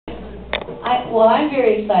Well, I'm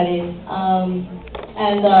very excited, and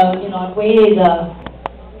you know, I've waited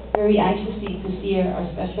very anxiously to see our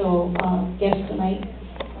special guest tonight,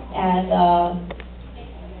 and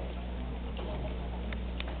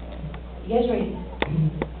you guys ready?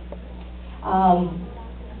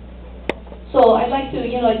 So I'd like to,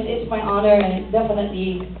 you know, it's my honor and it's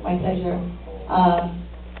definitely my pleasure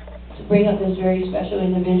to bring up this very special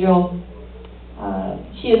individual.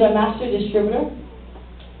 She is a master distributor.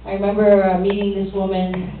 I remember meeting this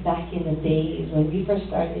woman back in the days when we first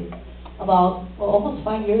started, about, well, almost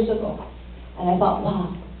 5 years ago. And I thought,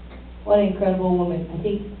 wow, what an incredible woman. I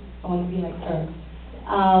think I want to be like her.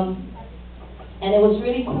 And it was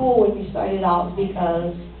really cool when we started out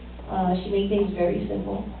because she made things very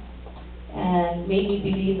simple and made me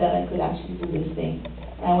believe that I could actually do this thing.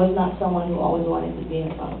 And I was not someone who always wanted to be in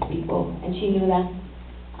front of people, and she knew that.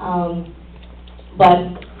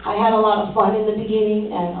 But I had a lot of fun in the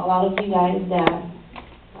beginning, and a lot of you guys that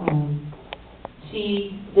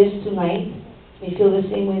see this tonight may feel the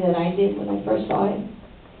same way that I did when I first saw it.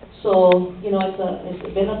 So, you know, it's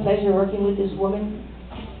been a pleasure working with this woman.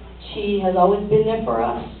 She has always been there for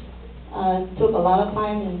us, took a lot of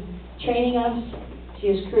time in training us. She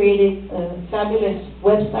has created a fabulous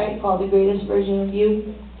website called The Greatest Version of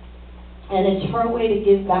You, and it's her way to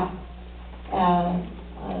give back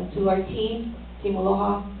to our team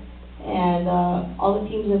Aloha, and all the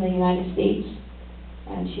teams in the United States.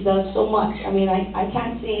 And she does so much. I mean, I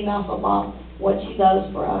can't say enough about what she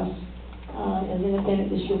does for us as independent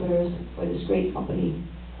distributors for this great company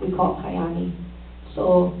we call Kyani.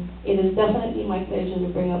 So it is definitely my pleasure to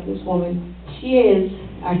bring up this woman. She is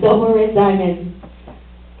our double red diamond.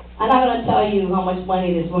 I'm not going to tell you how much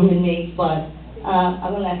money this woman makes, but I'm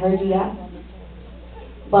going to let her do that.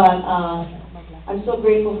 But I'm so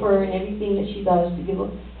grateful for her and everything that she does to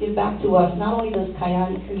give back to us. Not only does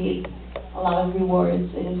Kyani create a lot of rewards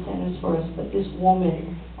and incentives for us, but this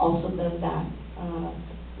woman also does that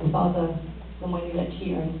with all the money that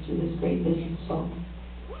she earns through this great business. So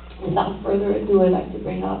without further ado, I'd like to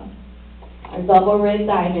bring up our double red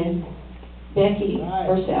diamond, Becky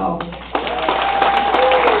Bursell.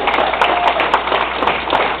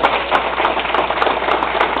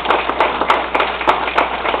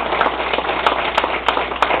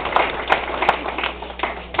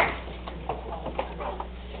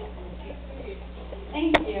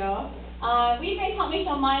 Will you guys help me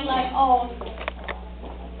show my light? Oh.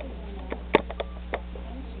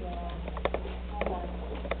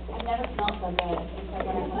 I've never smelled so good. It's like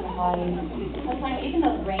when I come to Hawaii. Sometimes even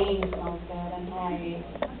the rain smells good. I'm sorry.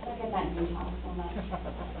 I get that in Utah so much.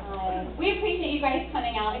 We appreciate you guys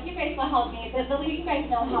coming out. If you guys will help me, you guys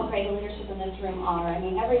know how great the leadership in this room are. I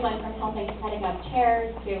mean, everyone from helping setting up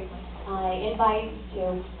chairs to invites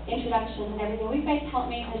to introductions and everything. Will you guys help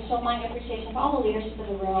me to show my appreciation for all the leadership in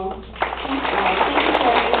the room? Thank you,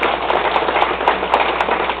 Sherry.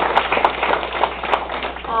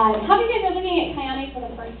 How many of you guys are looking at Kyani for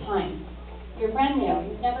the first time? You're brand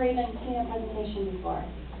new. You've never even seen a presentation before.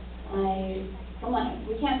 Come on,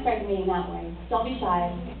 we can't start the meeting that way. Don't be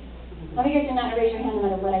shy. How many of you guys are not going to raise your hand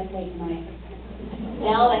no matter what I say tonight?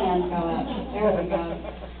 Now the hands go up. There we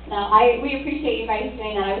go. Now, we appreciate you guys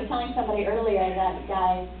doing that. I was telling somebody earlier that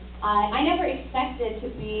I never expected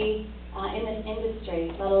to be in this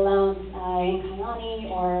industry, let alone in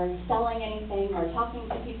Kyani or selling anything or talking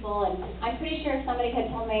to people. And I'm pretty sure if somebody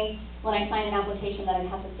had told me when I signed an application that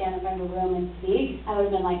I'd have to stand in front of a room and speak, I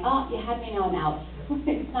would have been like, oh, you had me, now I'm out.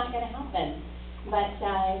 It's not going to happen. But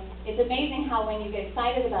it's amazing how when you get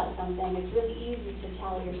excited about something, it's really easy to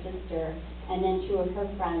tell your sister and then 2 of her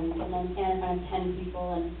friends and then stand in front of 10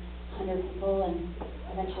 people and 100 people and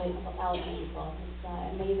eventually a couple thousand people.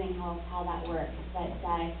 It's amazing how that works. But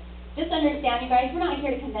just understand, you guys, we're not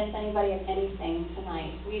here to convince anybody of anything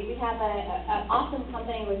tonight. We have an awesome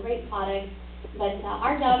company with great products, but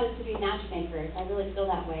our job is to be matchmakers. I really feel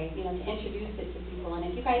that way, you know, to introduce it to people.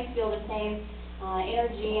 And if you guys feel the same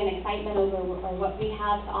energy and excitement over what we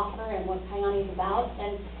have to offer and what Kyani is about,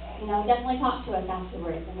 then you know, definitely talk to us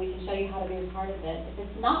afterwards, and we can show you how to be a part of it. If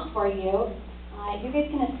it's not for you, you guys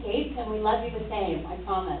can escape, and we love you the same, I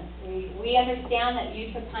promise. We understand that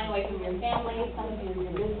you took time away from your family, some of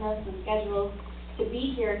your business and schedules, to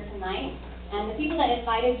be here tonight. And the people that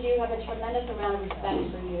invited you have a tremendous amount of respect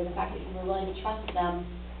for you, the fact that you were willing to trust them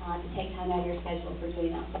to take time out of your schedule for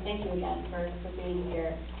doing that. So thank you again for being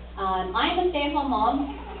here. I'm a stay-at-home mom.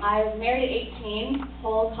 I was married at 18,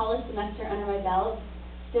 whole college semester under my belt.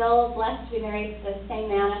 Still blessed to be married to the same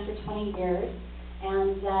man after 20 years,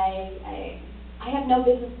 and I have no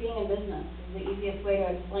business being in business, is the easiest way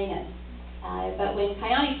to explain it. But when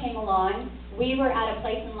Kyani came along, we were at a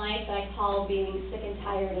place in life that I call being sick and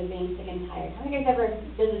tired of being sick and tired. How many of you guys ever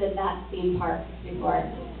visited that theme park before?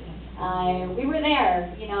 We were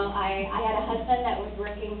there. You know, I had a husband that was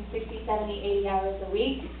working 60, 70, 80 hours a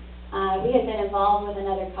week. We had been involved with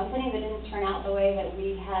another company that didn't turn out the way that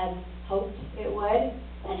we had hoped it would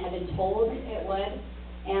and had been told it would.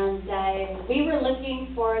 And we were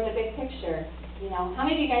looking for the big picture. You know, how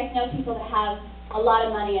many of you guys know people that have a lot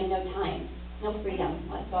of money and no time, no freedom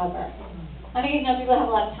whatsoever? How many of you know people that have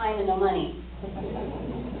a lot of time and no money?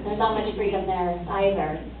 There's not much freedom there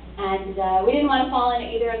either. And we didn't want to fall into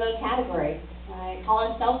either of those categories. I call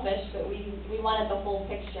us selfish, but we wanted the whole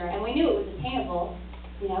picture. And we knew it was attainable.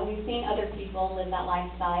 You know, we've seen other people live that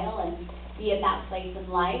lifestyle and be at that place in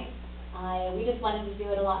life. We just wanted to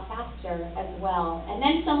do it a lot faster as well. And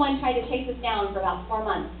then someone tried to chase us down for about 4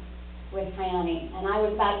 months with Kyani. And I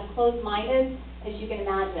was about as closed-minded as you can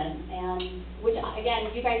imagine. And which,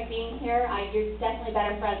 again, you guys being here, you're definitely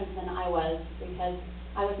better friends than I was, because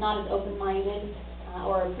I was not as open-minded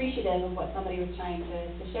or appreciative of what somebody was trying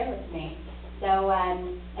to share with me. So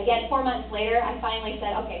again, 4 months later, I finally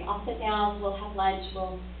said, okay, I'll sit down, we'll have lunch,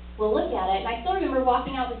 we'll look at it. And I still remember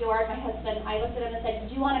walking out the door, my husband, I looked at him and said,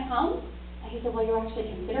 did you want to come? And he said, well, you're actually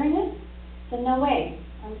considering it? I said, no way.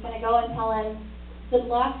 I'm going to go and tell him, good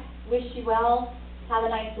luck, wish you well, have a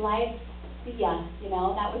nice life, see ya. You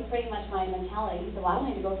know, that was pretty much my mentality. He said, well, I don't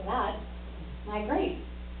need to go for that. And I agreed.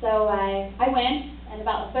 So I went, and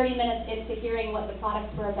about 30 minutes into hearing what the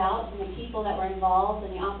products were about and the people that were involved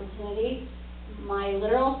and the opportunity, my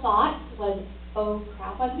literal thought was, oh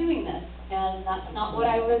crap, I'm doing this. And that's not what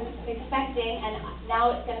I was expecting, and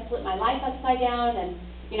now it's going to flip my life upside down, and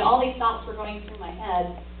you know, all these thoughts were going through my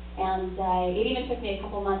head. And it even took me a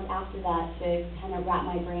couple months after that to kind of wrap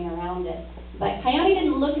my brain around it. But Kyani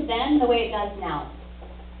didn't look then the way it does now.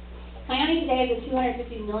 Kyani today is a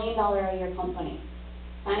 $250 million a year company.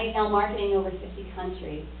 Kyani is now marketing over 50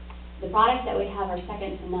 countries. The products that we have are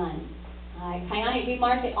second to none. Kyani, we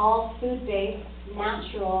market all food-based,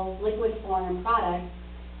 natural, liquid form products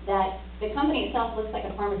that the company itself looks like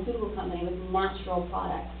a pharmaceutical company with natural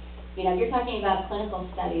products. You know, if you're talking about clinical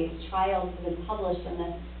studies, trials that have been published in the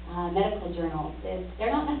medical journals,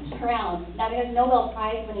 they're not messing around. Now, there's Nobel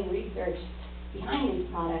Prize-winning research behind these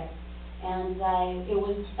products, and it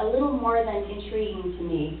was a little more than intriguing to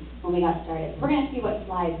me when we got started. We're going to see what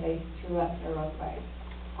slides they threw up here real quick.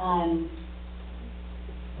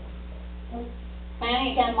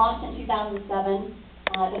 Kyani, again, launched in 2007.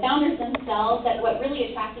 The founders themselves, that what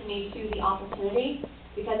really attracted me to the opportunity,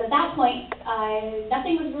 because at that point,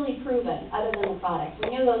 nothing was really proven other than the products.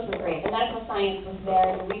 We knew those were great. The medical science was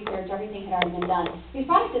there, the research, everything had already been done. These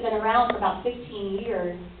products had been around for about 15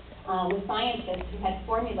 years with scientists who had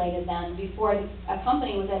formulated them before a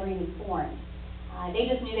company was ever even formed.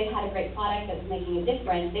 They just knew they had a great product that was making a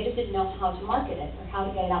difference. They just didn't know how to market it or how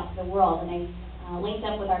to get it out to the world. And they linked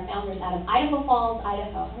up with our founders out of Idaho Falls,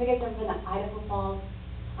 Idaho. Have you guys ever been to Idaho Falls,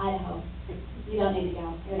 Idaho? You don't need to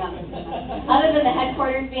go. You're not missing much. Other than the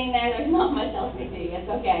headquarters being there, there's not much else to see. It's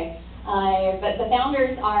okay. But the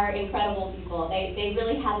founders are incredible people. They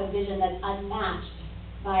really have a vision that's unmatched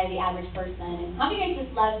by the average person. And how many of you guys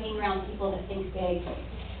just love being around people that think big?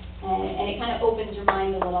 And it kind of opens your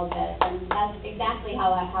mind a little bit. And that's exactly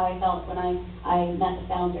how I felt when I met the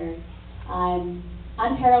founders.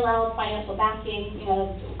 Unparalleled financial backing. You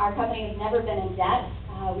know, our company has never been in debt.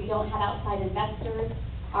 We don't have outside investors.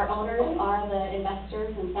 Our owners are the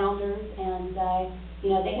investors and founders, and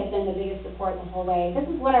you know, they have been the biggest support the whole way. This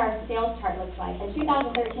is what our sales chart looks like. And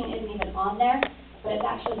 2013 isn't even on there, but it's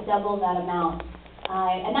actually double that amount.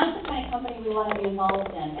 And that's the kind of company we want to be involved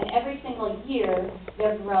in. And every single year,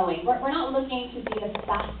 they're growing. We're not looking to be the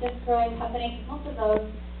fastest growing company, because most of those,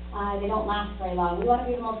 they don't last very long. We want to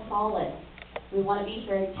be the most solid. We want to be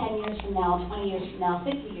here 10 years from now, 20 years from now,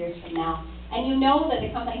 50 years from now. And you know that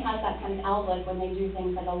the company has that kind of outlook when they do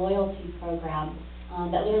things like a loyalty program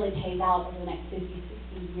that literally pays out over the next 50,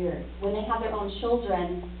 60 years. When they have their own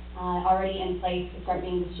children already in place to start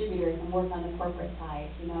being distributors and work on the corporate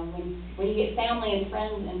side. You know, when you get family and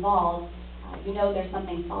friends involved, you know there's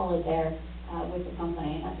something solid there with the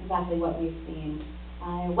company, and that's exactly what we've seen.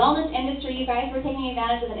 Wellness industry, you guys, we're taking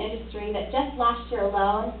advantage of an industry that just last year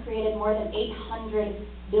alone created more than $800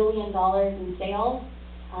 billion in sales.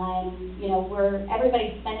 You know,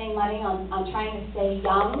 everybody's spending money on trying to stay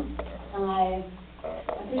young. I'm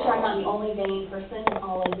pretty sure I'm not the only vain person in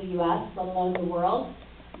all of the U.S., let alone the world.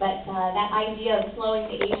 But that idea of slowing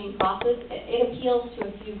the aging process, it appeals to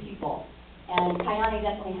a few people. And Kyani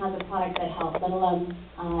definitely has a product that helps, let alone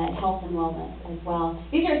health and wellness as well.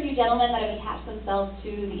 These are a few gentlemen that have attached themselves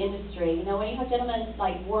to the industry. You know, when you have gentlemen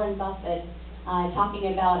like Warren Buffett,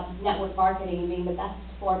 talking about network marketing being the best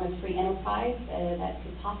form of free enterprise that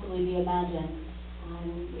could possibly be imagined.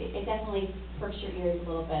 It definitely perks your ears a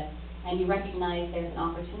little bit, and you recognize there's an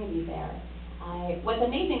opportunity there. What's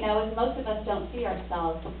amazing, though, is most of us don't see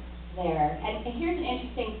ourselves there. And here's an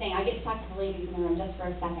interesting thing. I get to talk to the ladies in the room just for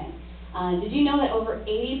a second. Did you know that over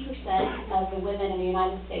 80% of the women in the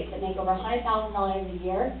United States that make over $100,000 a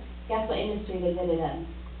year, guess what industry they did it in?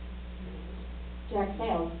 Direct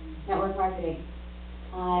sales, network marketing.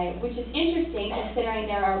 Which is interesting considering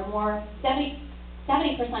there are more, 70%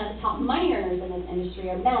 of the top money earners in this industry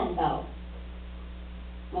are men, though.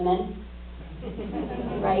 Women,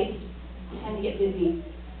 right? Time to get busy.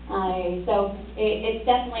 So it's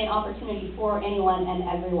definitely an opportunity for anyone and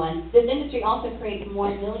everyone. This industry also creates more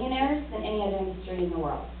millionaires than any other industry in the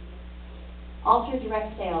world. All through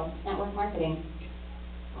direct sales, network marketing.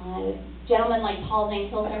 Gentlemen like Paul Zane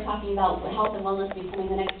Pilsen are talking about health and wellness becoming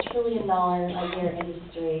the next $1 trillion a year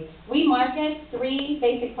industry. We market 3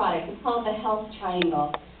 basic products. It's called the Health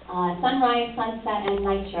Triangle. Sunrise, Sunset, and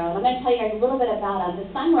Nitro. And I'm going to tell you guys a little bit about them. The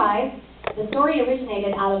Sunrise, the story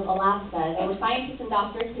originated out of Alaska. There were scientists and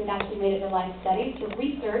doctors who had actually made it their life studies to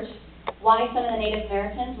research why some of the Native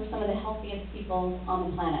Americans were some of the healthiest people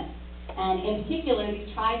on the planet. And in particular,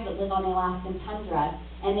 these tribes that live on the Alaskan tundra.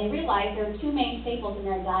 And they realized there were 2 main staples in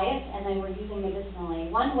their diet, and they were using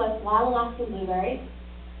medicinally. One was wild Alaskan blueberries.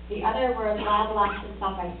 The other were wild Alaskan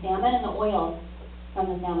sockeye salmon and the oil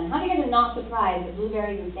from the salmon. How many of you guys are not surprised that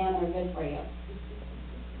blueberries and salmon are good for you?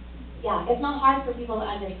 Yeah, it's not hard for people to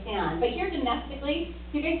understand. But here domestically,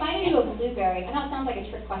 if you guys bite into a blueberry, I know it sounds like a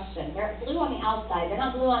trick question. They're blue on the outside. They're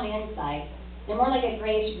not blue on the inside. They're more like a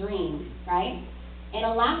grayish green, right? In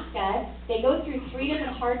Alaska, they go through 3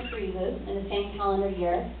 different hard freezes in the same calendar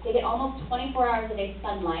year. They get almost 24 hours a day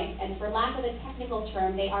sunlight, and for lack of a technical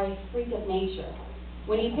term, they are a freak of nature.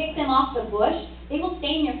 When you pick them off the bush, they will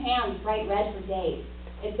stain your hands bright red for days.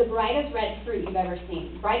 It's the brightest red fruit you've ever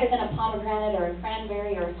seen. Brighter than a pomegranate or a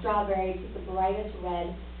cranberry or a strawberry. It's the brightest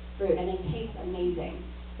red fruit, and they taste amazing.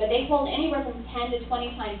 But they hold anywhere from 10 to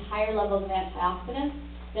 20 times higher levels of antioxidants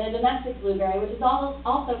than a domestic blueberry, which is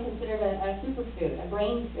also considered a superfood, a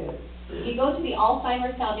brain food. If you go to the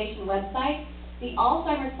Alzheimer's Foundation website, the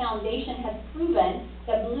Alzheimer's Foundation has proven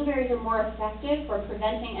that blueberries are more effective for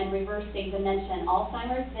preventing and reversing dementia and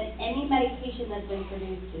Alzheimer's than any medication that's been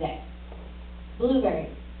produced today.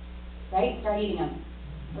 Blueberries, right? Start eating them.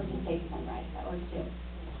 Or just take Sunrise, that works too.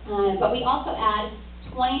 But we also add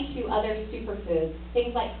 22 other superfoods,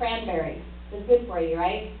 things like cranberries. It's good for you,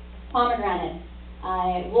 right? Pomegranate,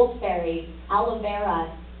 wolfberry, aloe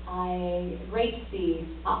vera, grapeseed,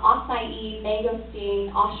 acai,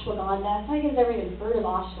 mangosteen, ashwagandha. How many of you guys ever even heard of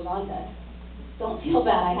ashwagandha? Don't feel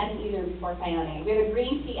bad, I hadn't either before Kyani. We have a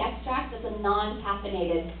green tea extract that's a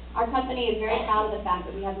non-caffeinated. Our company is very proud of the fact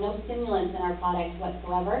that we have no stimulants in our products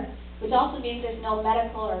whatsoever, which also means there's no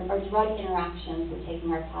medical or drug interactions with taking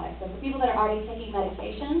our products. So for people that are already taking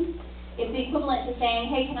medications, it's the equivalent to saying,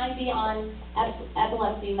 hey, can I be on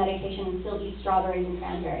epilepsy medication and still eat strawberries and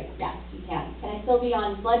cranberries? Yes, you can. Can I still be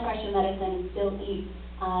on blood pressure medicine and still eat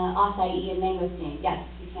acai and mangosteen? Yes,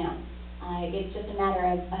 you can. It's just a matter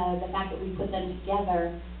of the fact that we put them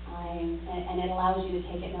together, and it allows you to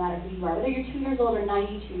take it no matter who you are. Whether you're 2 years old or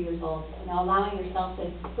 92 years old, allowing yourself to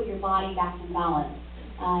put your body back in balance.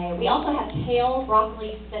 We also have kale,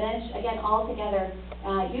 broccoli, spinach. Again, all together,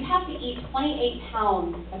 you'd have to eat 28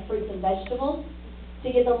 pounds of fruits and vegetables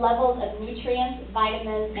to get the levels of nutrients,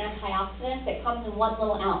 vitamins, antioxidants that comes in 1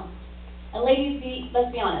 little ounce. And ladies,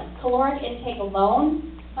 let's be honest, caloric intake alone,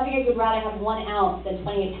 how many of you guys would rather have 1 ounce than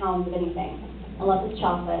 28 pounds of anything? Unless it's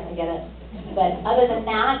chocolate, I get it. But other than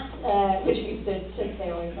that, which we should stay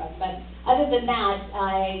away from, but other than that,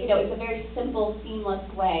 it's a very simple, seamless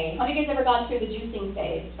way. How many of you guys ever gone through the juicing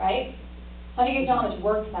phase, right? How many of you guys know how much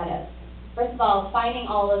work that is? First of all, finding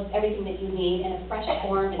everything that you need in a fresh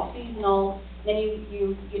form, it's seasonal, then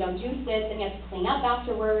you juice it, then you have to clean up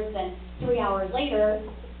afterwards, and 3 hours later,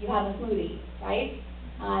 you have a smoothie, right?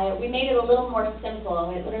 We made it a little more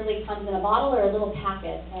simple. It literally comes in a bottle or a little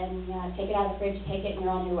packet, and take it out of the fridge, take it, and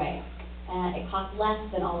you're on your way. It costs less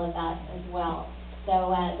than all of that as well.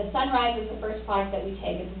 So the Sunrise is the first product that we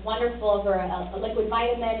take. It's wonderful for a liquid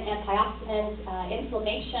vitamin, antioxidant,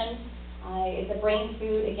 inflammation. It's a brain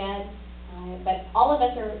food again. But all of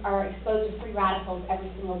us are exposed to free radicals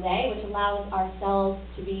every single day, which allows our cells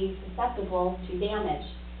to be susceptible to damage.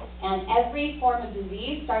 And every form of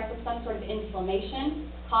disease starts with some sort of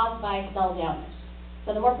inflammation caused by cell damage.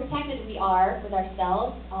 So the more protected we are with our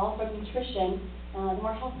cells, all from nutrition, the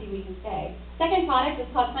more healthy we can stay. Second product is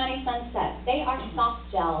called Kyani Sunset. They are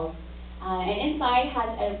soft gels. And inside has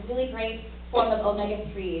a really great form of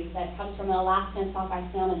omega-3s that comes from an Alaskan sockeye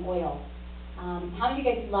salmon oil. How many of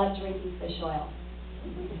you guys love drinking fish oil?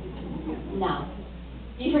 No.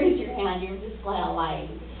 You raised your hand, you're just flat out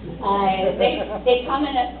lying. They come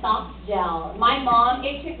in a soft gel. My mom,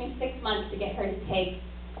 it took me 6 months to get her to take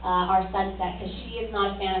our sunset because she is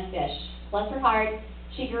not a fan of fish. Bless her heart,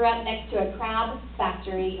 she grew up next to a crab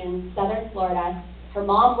factory in southern Florida. Her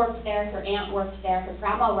mom worked there, her aunt worked there, her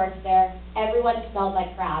grandma worked there. Everyone smelled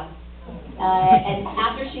like crab. And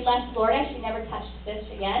after she left Florida, she never touched fish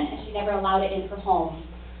again, and she never allowed it in her home.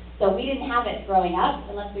 So we didn't have it growing up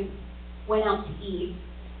unless we went out to eat.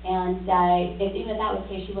 And even if that was the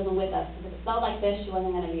case, she wasn't with us. Because if it smelled like fish, she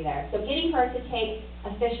wasn't going to be there. So getting her to take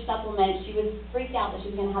a fish supplement, she was freaked out that she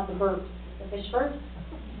was going to have the burps, the fish burps.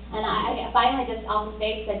 And I finally just off the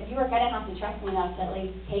face said, you are going to have to trust me enough to at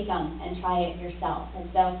least take them and try it yourself.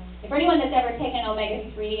 And so if for anyone that's ever taken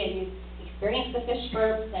omega-3 and you've experienced the fish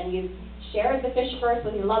burps and you've shared the fish burps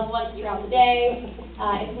with your loved ones throughout the day,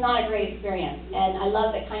 it's not a great experience. And I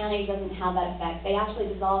love that Kyani doesn't have that effect. They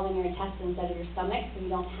actually dissolve in your intestines instead of your stomach, so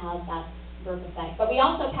you don't have that burp effect. But we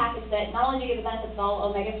also package that not only do you get the benefits of all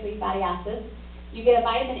omega-3 fatty acids, you get a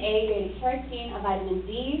vitamin A, beta-carotene, a vitamin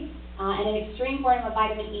D, and an extreme form of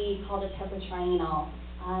vitamin E called a tocotrienol.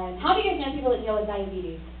 How do you guys know people that deal with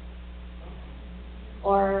diabetes?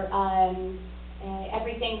 Or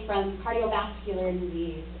everything from cardiovascular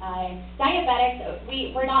disease. Diabetics,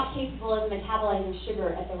 we're not capable of metabolizing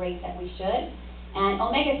sugar at the rate that we should. And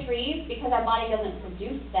omega-3s, because our body doesn't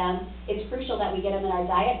produce them, it's crucial that we get them in our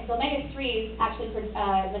diet. Because omega-3s actually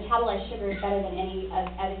metabolize sugar better than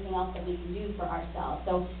everything else that we can do for ourselves.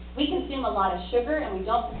 So we consume a lot of sugar and we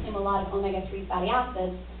don't consume a lot of omega-3 fatty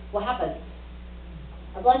acids. What happens?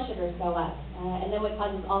 Our blood sugars go up, and then it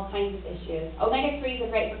causes all kinds of issues. Omega-3s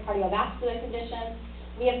are great for cardiovascular conditions.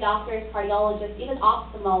 We have doctors, cardiologists, even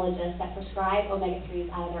ophthalmologists that prescribe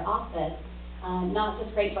omega-3s out of their office. Not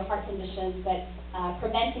just great for heart conditions, but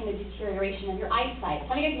preventing the deterioration of your eyesight.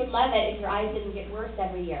 How many of you would love it if your eyes didn't get worse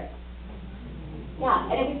every year?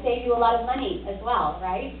 Yeah, and it would save you a lot of money as well,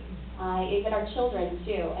 right? Even our children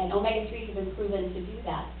too, and omega-3s have been proven to do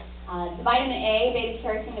that. So vitamin A,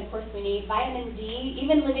 beta-carotene, of course we need. Vitamin D,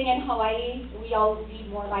 even living in Hawaii, we all need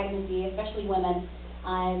more vitamin D, especially women.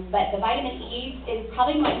 But the vitamin E is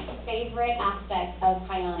probably my favorite aspect of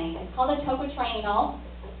Kyani. It's called a tocotrienol,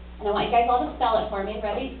 and I want you guys all to spell it for me.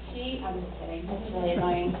 Ready? I'm just kidding. That's really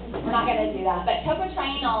annoying. We're not going to do that. But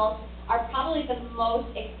tocotrienols are probably the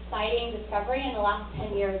most exciting discovery in the last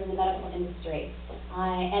 10 years in the medical industry.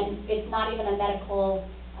 And it's not even a medical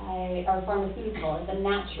or pharmaceutical. It's a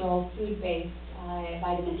natural food-based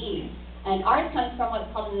vitamin E. And ours comes from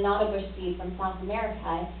what's called an bush seed from South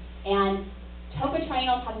America. And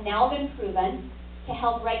tocotrienols have now been proven to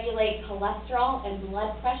help regulate cholesterol and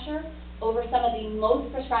blood pressure over some of the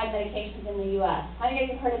most prescribed medications in the U.S. How many of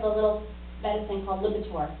you guys have heard of a little medicine called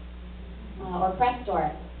Lipitor or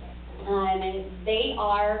Crestor? They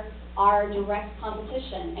are our direct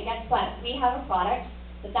competition. And guess what? We have a product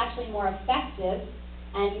that's actually more effective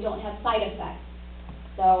and you don't have side effects.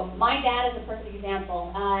 So my dad is a perfect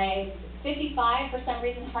example. 55, for some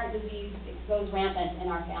reason, heart disease goes rampant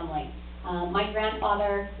in our family. My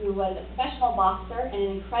grandfather, who was a professional boxer and in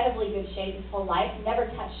incredibly good shape his whole life,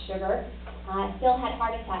 never touched sugar, still had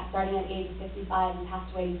heart attacks starting at the age of 55 and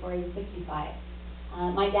passed away before he was 65.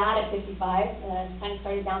 My dad at 55 kind of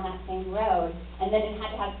started down that same road and then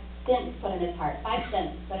had to have stents put in his heart, 5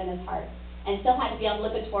 stents put in his heart, and still had to be on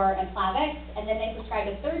Lipitor and Plavix, and then they prescribed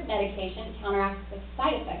a third medication to counteract the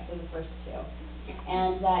side effects of the first two.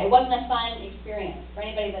 And it wasn't a fun experience. For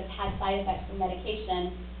anybody that's had side effects from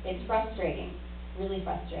medication, it's frustrating, really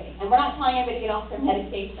frustrating. And we're not telling everybody to get off their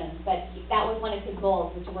medications, but that was one of his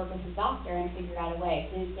goals, was to work with his doctor and figure out a way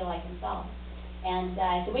so he didn't feel like himself. And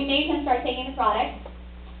so we made him start taking the product,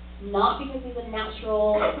 not because he's a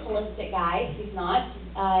natural, holistic guy, he's not,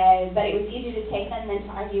 but it was easier to take them than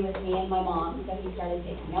to argue with me and my mom, so he started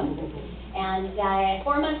taking them. And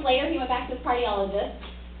 4 months later, he went back to his cardiologist.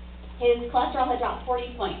 His cholesterol had dropped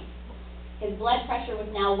 40 points. His blood pressure was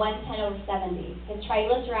now 110/70. His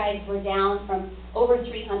triglycerides were down from over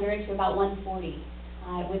 300 to about 140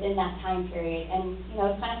 within that time period. And, you know,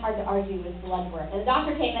 it's kind of hard to argue with blood work. And the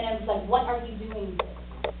doctor came in and was like, "What are you doing?"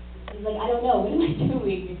 He's like, "I don't know. What am I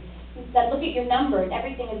doing?" He said, "Look at your numbers.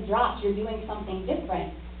 Everything has dropped. You're doing something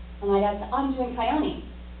different." And my dad said, "I'm doing Kyani."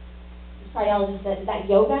 His cardiologist said, "Is that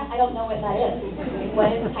yoga? I don't know what that is.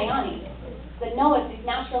 What is Kyani?" But no, it's these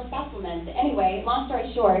natural supplements. Anyway, long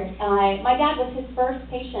story short, my dad was his first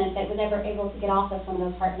patient that was ever able to get off of some of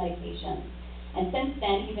those heart medications. And since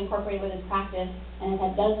then, he's incorporated with his practice and has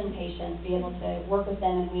had dozen patients be able to work with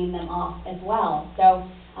them and wean them off as well. So,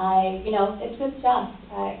 you know, it's good stuff.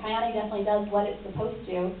 Kyani definitely does what it's supposed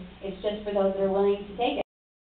to. It's just for those that are willing to take it.